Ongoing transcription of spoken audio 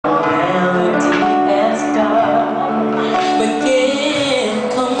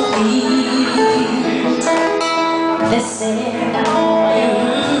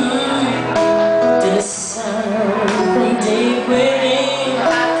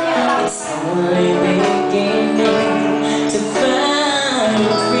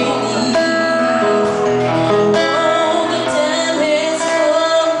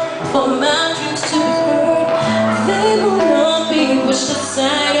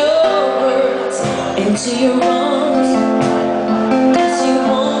into your arms, 'cause you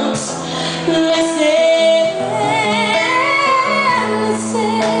won't listen.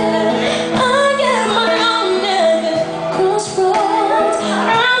 I get my own at the crossroads.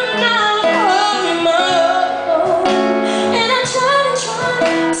 I'm not on my own, and I try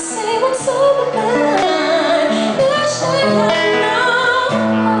to say what's over my mind. You should have known.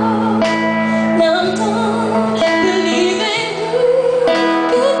 Now I'm done believing you.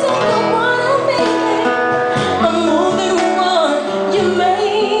 You don't know what I'm feeling. I'm moving on. You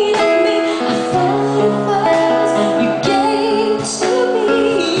made of me. I fell in first. You gave to me,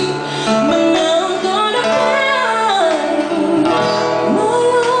 but now I'm gonna find my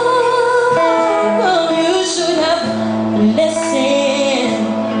own. You should have listened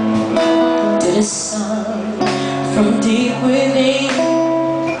to the sound from deep within.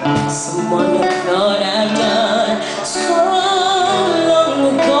 Someone who thought I'd done so long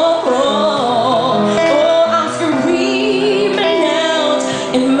ago. Oh, I'm screaming out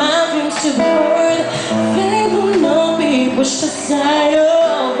in my dreams to birth. They will not be pushed aside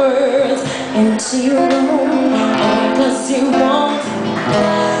or birth into your own, 'cause you won't.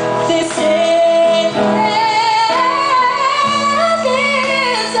 They say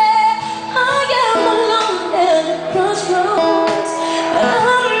I am alone at the crossroads.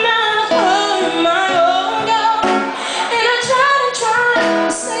 I'm not on my own, girl, and I try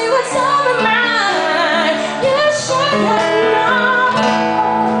to say what's on my mind.